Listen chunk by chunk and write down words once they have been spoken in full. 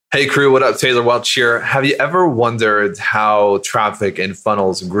Hey crew, what up? Taylor Welch here. Have you ever wondered how traffic and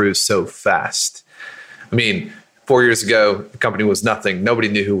funnels grew so fast? I mean, 4 years ago, the company was nothing. Nobody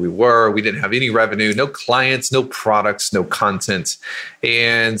knew who we were. We didn't have any revenue, no clients, no products, no content.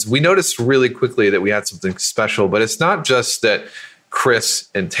 And we noticed really quickly that we had something special, but it's not just that Chris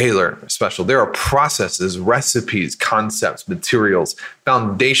and Taylor are special. There are processes, recipes, concepts, materials,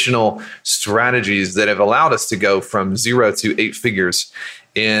 foundational strategies that have allowed us to go from 0 to 8 figures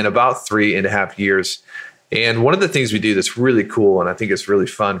in about 3.5 years. And one of the things we do that's really cool, and I think it's really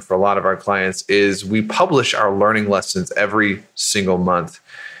fun for a lot of our clients, is we publish our learning lessons every single month.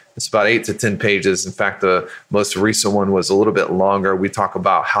 It's about 8 to 10 pages. In fact, the most recent one was a little bit longer. We talk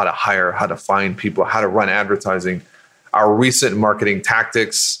about how to hire, how to find people, how to run advertising, our recent marketing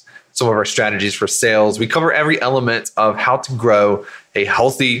tactics, some of our strategies for sales. We cover every element of how to grow a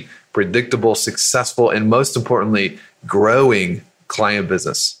healthy, predictable, successful, and most importantly, growing client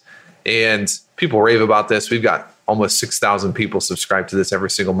business. And people rave about this. We've got almost 6,000 people subscribe to this every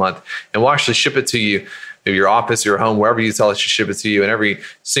single month. And we'll actually ship it to you, maybe your office, your home, wherever you tell us to ship it to you. And every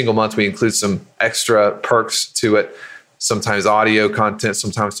single month, we include some extra perks to it, sometimes audio content,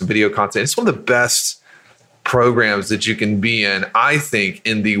 sometimes some video content. It's one of the best programs that you can be in, I think,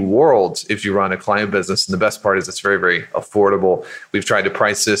 in the world if you run a client business. And the best part is it's very, very affordable. We've tried to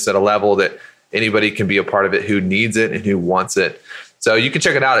price this at a level that anybody can be a part of it who needs it and who wants it. So you can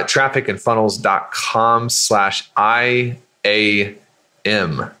check it out at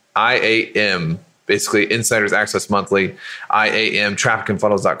trafficandfunnels.com/IAM. IAM, basically Insiders Access Monthly. IAM,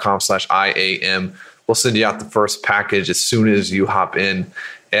 trafficandfunnels.com/IAM. We'll send you out the first package as soon as you hop in.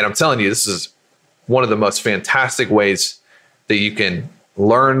 And I'm telling you, this is one of the most fantastic ways that you can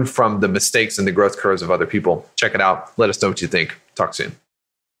learn from the mistakes and the growth curves of other people. Check it out. Let us know what you think. Talk soon.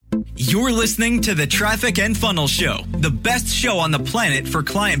 You're listening to the Traffic and Funnels Show, the best show on the planet for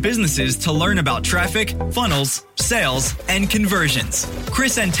client businesses to learn about traffic, funnels, sales, and conversions.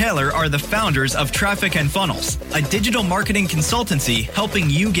 Chris and Taylor are the founders of Traffic and Funnels, a digital marketing consultancy helping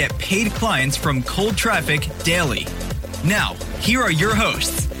you get paid clients from cold traffic daily. Now, here are your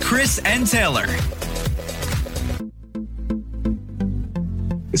hosts, Chris and Taylor.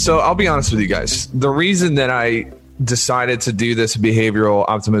 So I'll be honest with you guys. The reason that I decided to do this behavioral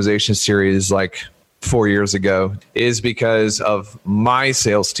optimization series like 4 years ago is because of my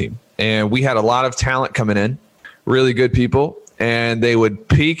sales team. And we had a lot of talent coming in, really good people, and they would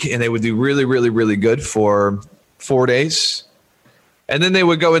peak and they would do really, really, really good for 4 days. And then they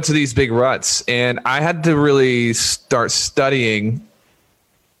would go into these big ruts. And I had to really start studying,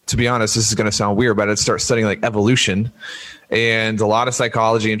 to be honest, this is going to sound weird, but I'd start studying like evolution and a lot of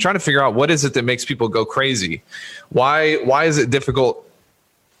psychology and trying to figure out what is it that makes people go crazy? Why is it difficult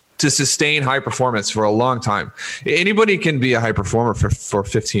to sustain high performance for a long time? Anybody can be a high performer for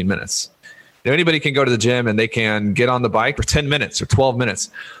 15 minutes. Anybody can go to the gym and they can get on the bike for 10 minutes or 12 minutes,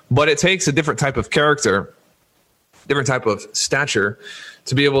 but it takes a different type of character, different type of stature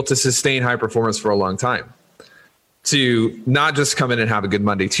to be able to sustain high performance for a long time. To not just come in and have a good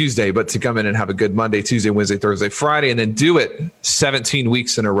Monday, Tuesday, but to come in and have a good Monday, Tuesday, Wednesday, Thursday, Friday, and then do it 17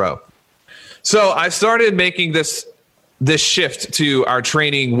 weeks in a row. So I started making this shift to our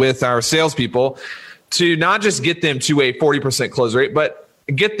training with our salespeople to not just get them to a 40% close rate, but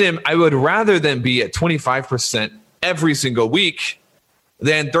get them, I would rather them be at 25% every single week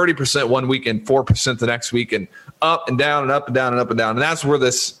than 30% one week and 4% the next week and up and down and up and down and up and down. And that's where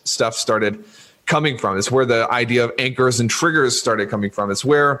this stuff started coming from. It's where the idea of anchors and triggers started coming from. It's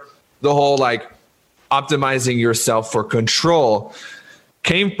where the whole like optimizing yourself for control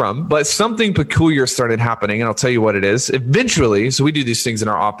came from. But something peculiar started happening, and I'll tell you what it is. Eventually, so we do these things in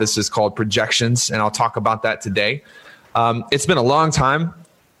our office, it's called projections, and I'll talk about that today. It's been a long time.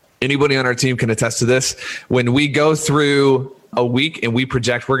 Anybody on our team can attest to this. When we go through a week and we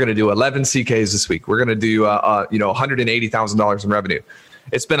project, we're going to do 11 CKs this week. We're going to do $180,000 in revenue.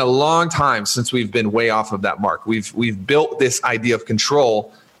 It's been a long time since we've been way off of that mark. We've built this idea of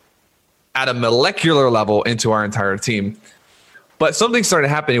control at a molecular level into our entire team. But something started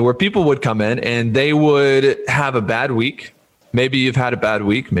happening where people would come in and they would have a bad week. Maybe you've had a bad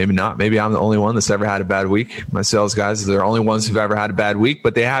week, maybe not. Maybe I'm the only one that's ever had a bad week. My sales guys, they're the only ones who've ever had a bad week,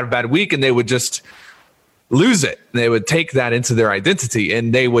 but they had a bad week and they would just lose it. They would take that into their identity,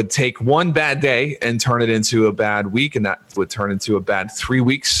 and they would take one bad day and turn it into a bad week, and that would turn into a bad 3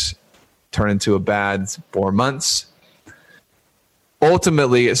 weeks, turn into a bad 4 months.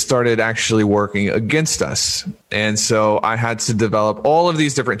 ultimately it started actually working against us. And so I had to develop all of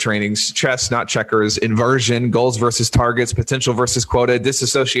these different trainings: chess, not checkers, inversion, goals versus targets, potential versus quota,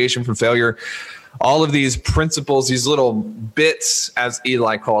 disassociation from failure. All of these principles, these little bits, as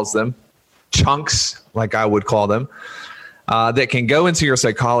Eli calls them, chunks, like I would call them, that can go into your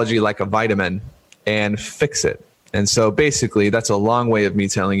psychology like a vitamin and fix it. And so basically, that's a long way of me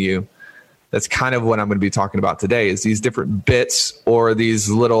telling you that's kind of what I'm going to be talking about today, is these different bits or these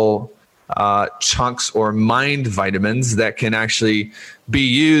little chunks or mind vitamins that can actually be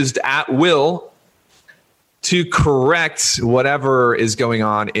used at will to correct whatever is going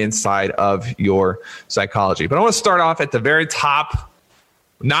on inside of your psychology. But I want to start off at the very top,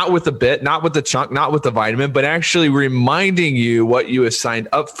 not with the bit, not with the chunk, not with the vitamin, but actually reminding you what you have signed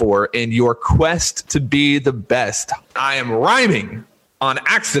up for in your quest to be the best. I am rhyming on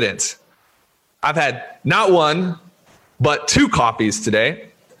accident. I've had not one, but 2 coffees today.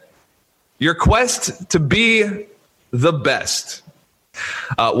 Your quest to be the best.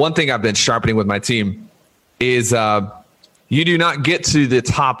 One thing I've been sharpening with my team is you do not get to the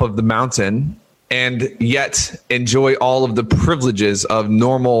top of the mountain and yet enjoy all of the privileges of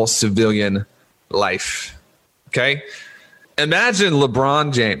normal civilian life. Okay? Imagine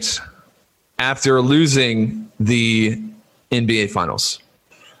LeBron James after losing the NBA Finals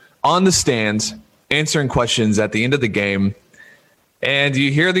on the stands, answering questions at the end of the game, and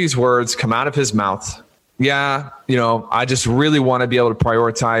you hear these words come out of his mouth. Yeah, I just really want to be able to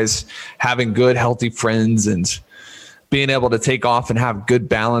prioritize having good, healthy friends and being able to take off and have good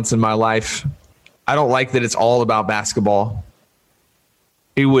balance in my life. I don't like that it's all about basketball.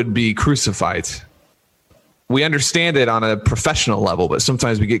 He would be crucified. We understand it on a professional level, but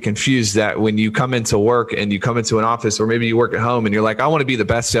sometimes we get confused that when you come into work and you come into an office, or maybe you work at home and you're like, I want to be the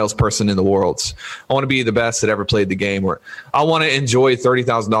best salesperson in the world. I want to be the best that ever played the game, or I want to enjoy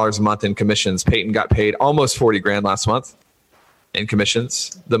 $30,000 a month in commissions. Peyton got paid almost $40,000 last month in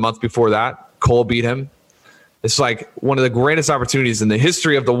commissions. The month before that, Cole beat him. It's like one of the greatest opportunities in the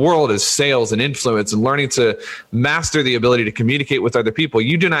history of the world is sales and influence and learning to master the ability to communicate with other people.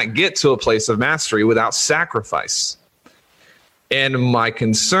 You do not get to a place of mastery without sacrifice. And my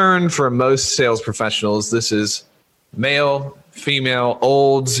concern for most sales professionals, this is male, female,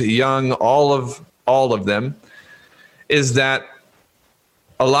 old, young, all of them, is that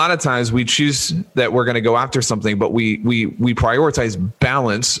a lot of times we choose that we're going to go after something, but we prioritize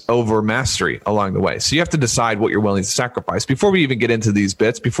balance over mastery along the way. So you have to decide what you're willing to sacrifice. Before we even get into these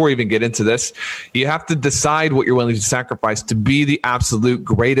bits, before we even get into this, you have to decide what you're willing to sacrifice to be the absolute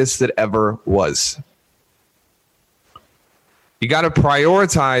greatest that ever was. You got to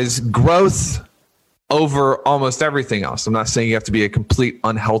prioritize growth over almost everything else. I'm not saying you have to be a complete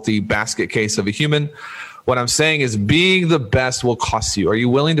unhealthy basket case of a human. What I'm saying is being the best will cost you. Are you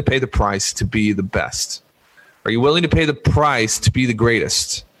willing to pay the price to be the best? Are you willing to pay the price to be the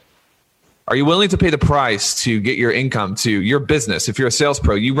greatest? Are you willing to pay the price to get your income to your business? If you're a sales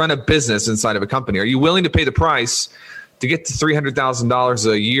pro, you run a business inside of a company. Are you willing to pay the price to get to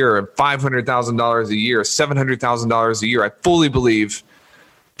 $300,000 a year, $500,000 a year, $700,000 a year? I fully believe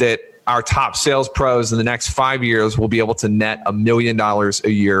that our top sales pros in the next 5 years will be able to net $1 million a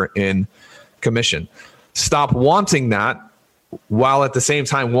year in commission. Stop wanting that while at the same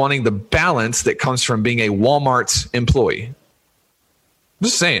time wanting the balance that comes from being a Walmart employee. I'm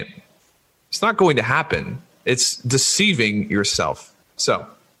just saying, it's not going to happen. It's deceiving yourself. So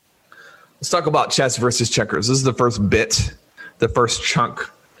let's talk about chess versus checkers. This is the first bit. The first chunk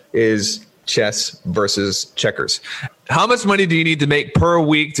is chess versus checkers. How much money do you need to make per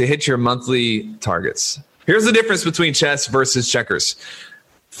week to hit your monthly targets? Here's the difference between chess versus checkers.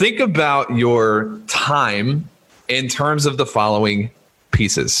 Think about your time in terms of the following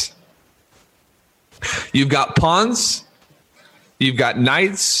pieces. You've got pawns, you've got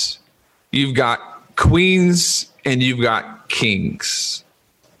knights, you've got queens, and you've got kings.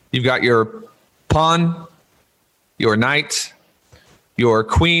 You've got your pawn, your knight, your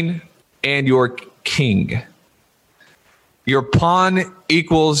queen, and your king. Your pawn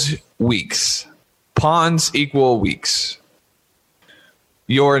equals weeks. Pawns equal weeks.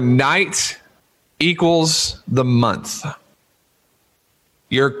 Your knight equals the month.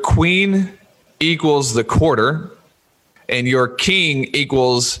 Your queen equals the quarter. And your king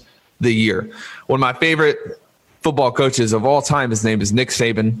equals the year. One of my favorite football coaches of all time, his name is Nick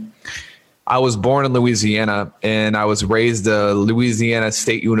Saban. I was born in Louisiana, and I was raised a Louisiana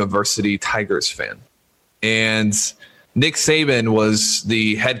State University Tigers fan. And Nick Saban was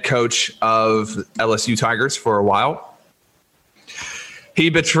the head coach of LSU Tigers for a while. He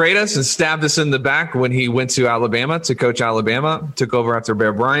betrayed us and stabbed us in the back when he went to Alabama to coach Alabama, took over after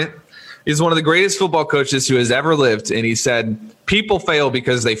Bear Bryant. He's one of the greatest football coaches who has ever lived. And he said, people fail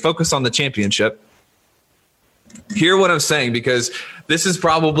because they focus on the championship. Hear what I'm saying, because this is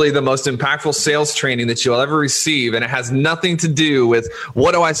probably the most impactful sales training that you'll ever receive. And it has nothing to do with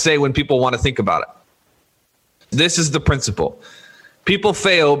what do I say when people want to think about it. This is the principle. People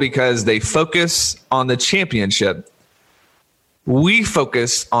fail because they focus on the championship. We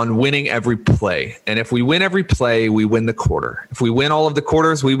focus on winning every play. And if we win every play, we win the quarter. If we win all of the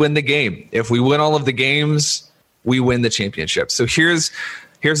quarters, we win the game. If we win all of the games, we win the championship. So here's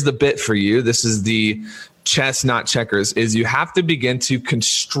the bit for you. This is the chess, not checkers, is you have to begin to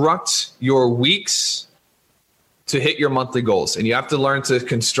construct your weeks to hit your monthly goals. And you have to learn to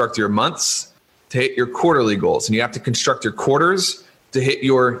construct your months to hit your quarterly goals. And you have to construct your quarters to hit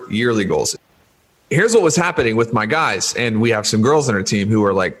your yearly goals. Here's what was happening with my guys, and we have some girls on our team who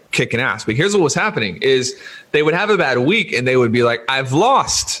are like kicking ass. But here's what was happening is they would have a bad week and they would be like, I have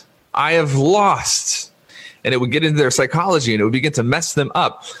lost. And it would get into their psychology and it would begin to mess them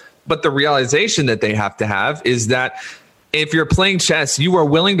up. But the realization that they have to have is that if you're playing chess, you are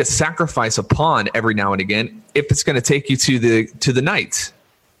willing to sacrifice a pawn every now and again if it's going to take you to the knight.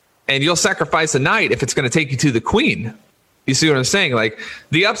 And you'll sacrifice a knight if it's going to take you to the queen. You see what I'm saying? Like,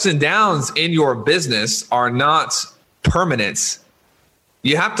 the ups and downs in your business are not permanent.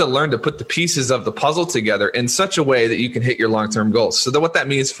 You have to learn to put the pieces of the puzzle together in such a way that you can hit your long-term goals. So what that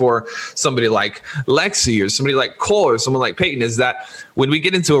means for somebody like Lexi or somebody like Cole or someone like Peyton is that when we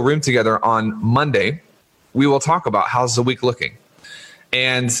get into a room together on Monday, we will talk about how's the week looking.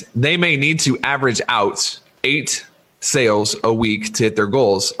 And they may need to average out 8 sales a week to hit their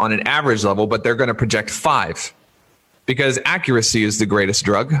goals on an average level, but they're going to project 5. Because accuracy is the greatest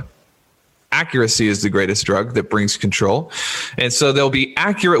drug. Accuracy is the greatest drug that brings control. And so they'll be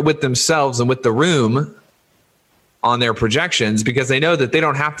accurate with themselves and with the room on their projections because they know that they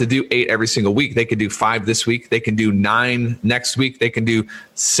don't have to do 8 every single week. They can do 5 this week. They can do 9 next week. They can do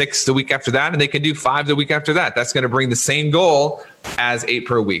 6 the week after that. And they can do 5 the week after that. That's going to bring the same goal as 8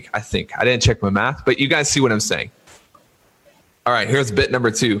 per week, I think. I didn't check my math, but you guys see what I'm saying. All right, here's bit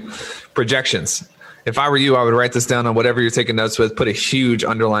number 2, projections. If I were you, I would write this down on whatever you're taking notes with, put a huge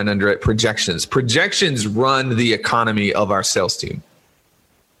underline under it, projections. Projections run the economy of our sales team.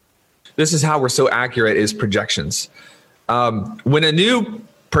 This is how we're so accurate is projections. When a new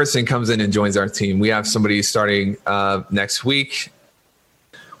person comes in and joins our team, we have somebody starting next week.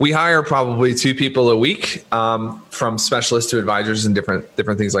 We hire probably 2 people a week from specialists to advisors and different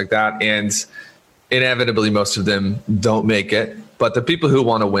things like that. And inevitably, most of them don't make it. But the people who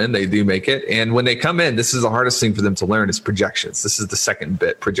want to win, they do make it. And when they come in, this is the hardest thing for them to learn is projections. This is the second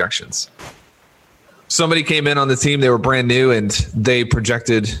bit, projections. Somebody came in on the team, they were brand new, and they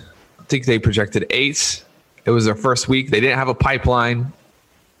projected, I think they projected 8. It was their first week. They didn't have a pipeline.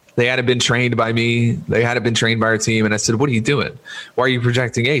 They hadn't been trained by me. They hadn't been trained by our team. And I said, what are you doing? Why are you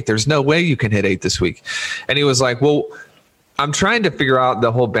projecting 8? There's no way you can hit 8 this week. And he was like, well, I'm trying to figure out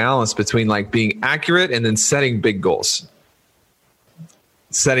the whole balance between like being accurate and then setting big goals.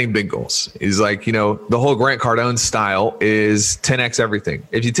 Setting big goals. He's like, the whole Grant Cardone style is 10x everything.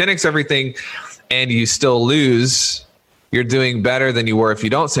 If you 10x everything and you still lose, you're doing better than you were if you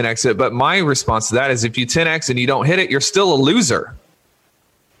don't 10x it. But my response to that is if you 10x and you don't hit it, you're still a loser.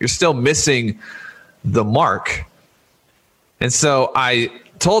 You're still missing the mark. And so I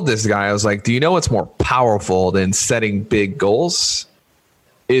told this guy, I was like, do you know what's more powerful than setting big goals?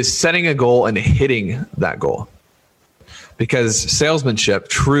 Is setting a goal and hitting that goal. Because salesmanship,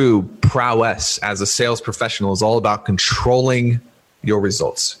 true prowess as a sales professional is all about controlling your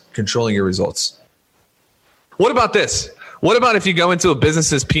results. Controlling your results. What about this? What about if you go into a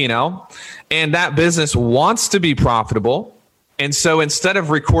business's P&L and that business wants to be profitable, and so instead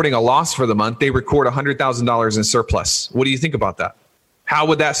of recording a loss for the month, they record $100,000 in surplus? What do you think about that? How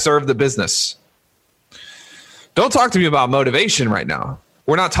would that serve the business? Don't talk to me about motivation right now.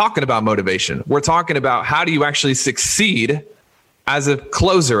 We're not talking about motivation. We're talking about how do you actually succeed as a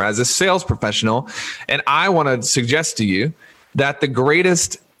closer, as a sales professional. And I want to suggest to you that the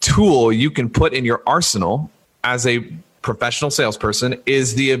greatest tool you can put in your arsenal as a professional salesperson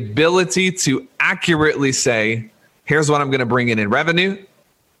is the ability to accurately say, here's what I'm going to bring in revenue,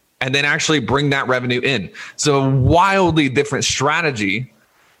 and then actually bring that revenue in. So a wildly different strategy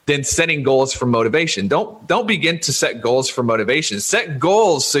than setting goals for motivation. Don't begin to set goals for motivation. Set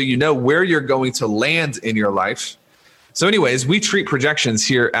goals so you know where you're going to land in your life. So anyways, we treat projections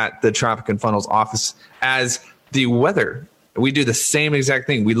here at the Traffic and Funnels office as the weather. We do the same exact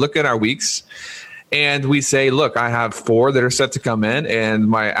thing. We look at our weeks And we say, look, I have 4 that are set to come in and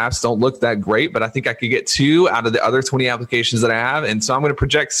my apps don't look that great, but I think I could get 2 out of the other 20 applications that I have. And so I'm going to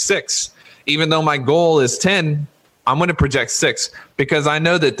project 6. Even though my goal is 10, I'm going to project 6 because I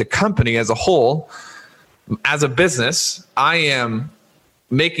know that the company as a whole, as a business, I am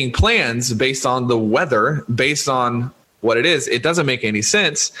making plans based on the weather, based on what it is. It doesn't make any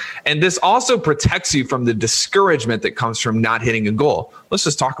sense. And this also protects you from the discouragement that comes from not hitting a goal. Let's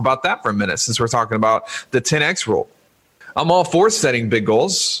just talk about that for a minute since we're talking about the 10X rule. I'm all for setting big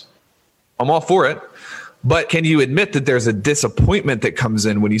goals. I'm all for it. But can you admit that there's a disappointment that comes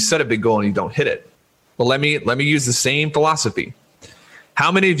in when you set a big goal and you don't hit it? Well, let me use the same philosophy.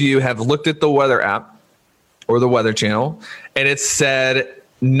 How many of you have looked at the weather app or the weather channel and it said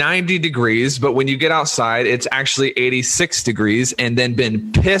 90 degrees, but when you get outside, it's actually 86 degrees, and then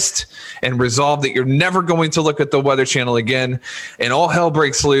been pissed and resolved that you're never going to look at the weather channel again, and all hell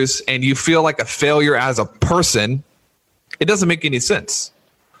breaks loose, and you feel like a failure as a person? It doesn't make any sense.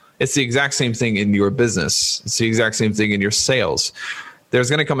 It's the exact same thing in your business. It's the exact same thing in your sales.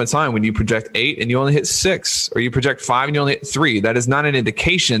 There's going to come a time when you project 8 and you only hit 6, or you project 5 and you only hit 3. That is not an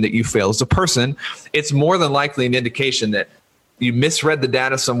indication that you fail as a person. It's more than likely an indication that you misread the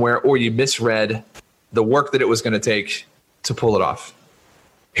data somewhere, or you misread the work that it was going to take to pull it off.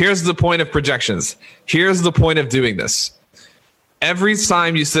 Here's the point of projections. Here's the point of doing this. Every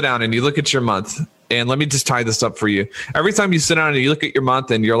time you sit down and you look at your month, and let me just tie this up for you. Every time you sit down and you look at your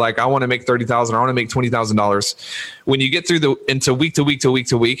month and you're like, I want to make $30,000, I want to make $20,000. When you get through into week to week to week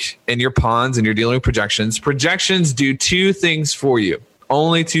to week in your ponds and you're dealing with projections do 2 things for you.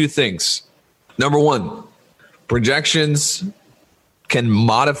 Only 2 things. Number 1, projections can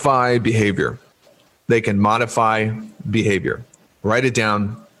modify behavior. They can modify behavior. Write it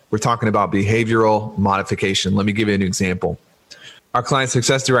down. We're talking about behavioral modification. Let me give you an example. Our client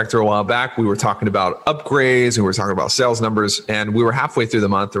success director a while back, we were talking about upgrades and we were talking about sales numbers, and we were halfway through the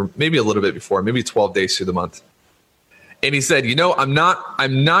month, or maybe a little bit before, maybe 12 days through the month. And he said, I'm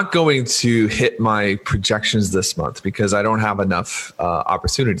not going to hit my projections this month because I don't have enough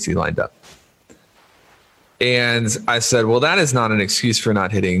opportunity lined up. And I said, well, that is not an excuse for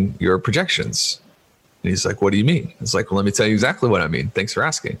not hitting your projections. And he's like, what do you mean? It's like, well, let me tell you exactly what I mean. Thanks for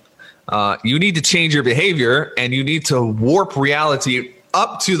asking. You need to change your behavior, and you need to warp reality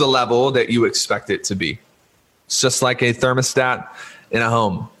up to the level that you expect it to be. It's just like a thermostat in a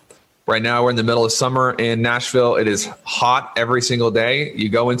home. Right now, we're in the middle of summer in Nashville. It is hot every single day. You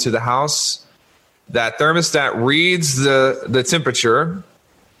go into the house, that thermostat reads the temperature,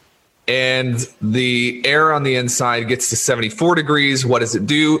 and the air on the inside gets to 74 degrees. What does it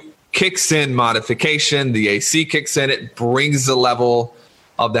do? Kicks in modification. The AC kicks in. It brings the level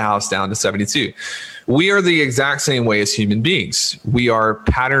of the house down to 72. We are the exact same way as human beings. We are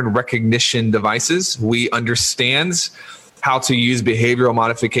pattern recognition devices. We understand how to use behavioral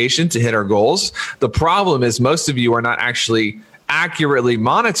modification to hit our goals. The problem is most of you are not actually accurately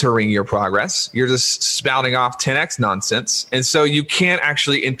monitoring your progress. You're just spouting off 10X nonsense. And so you can't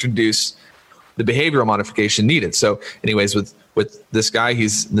actually introduce the behavioral modification needed. So anyways, with this guy,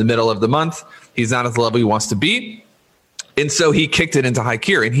 he's in the middle of the month. He's not at the level he wants to be. And so he kicked it into high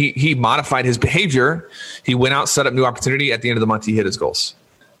gear, and he modified his behavior. He went out, set up new opportunity. At the end of the month, he hit his goals.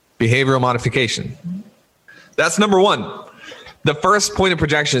 Behavioral modification. That's number 1. The first point of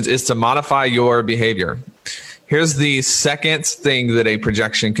projections is to modify your behavior. Here's the second thing that a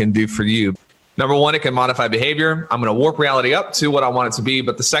projection can do for you. Number 1, it can modify behavior. I'm going to warp reality up to what I want it to be.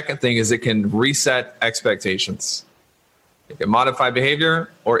 But the second thing is it can reset expectations. It can modify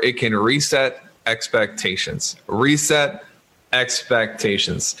behavior, or it can reset expectations. Reset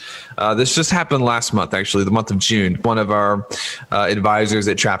expectations. This just happened last month, actually, the month of June. One of our advisors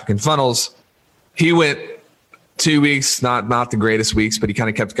at Traffic and Funnels, he went 2 weeks, not the greatest weeks, but he kind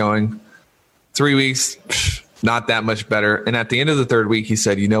of kept going. 3 weeks, not that much better. And at the end of the 3rd week, he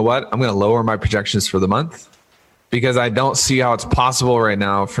said, you know what? I'm going to lower my projections for the month because I don't see how it's possible right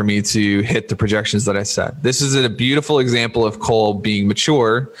now for me to hit the projections that I set. This is a beautiful example of Cole being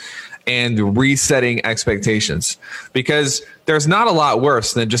mature and resetting expectations, because there's not a lot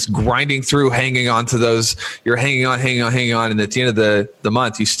worse than just grinding through, hanging on to those. You're hanging on. And at the end of the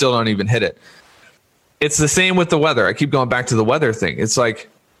month, you still don't even hit it. It's the same with the weather. I keep going back to the weather thing. It's like,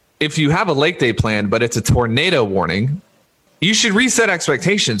 if you have a lake day planned, but it's a tornado warning, you should reset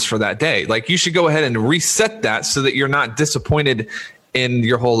expectations for that day. Like, you should go ahead and reset that so that you're not disappointed in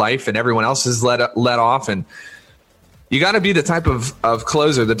your whole life and everyone else is let off. And you got to be the type of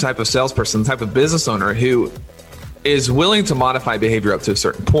closer, the type of salesperson, the type of business owner who is willing to modify behavior up to a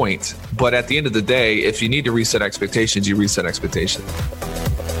certain point. But at the end of the day, if you need to reset expectations, you reset expectations.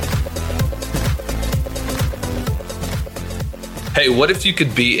 Hey, what if you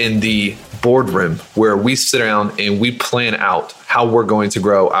could be in the boardroom where we sit down and we plan out how we're going to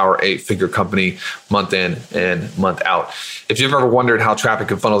grow our 8-figure company month in and month out? If you've ever wondered how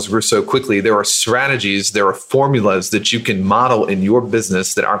traffic and funnels grew so quickly, there are strategies, there are formulas that you can model in your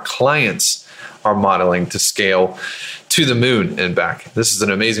business that our clients are modeling to scale to the moon and back. This is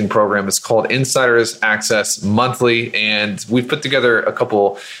an amazing program. It's called Insiders Access Monthly, and we've put together a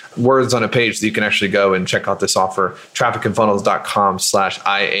couple words on a page that you can actually go and check out this offer,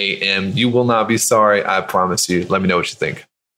 trafficandfunnels.com/IAM. You will not be sorry, I promise you. Let me know what you think.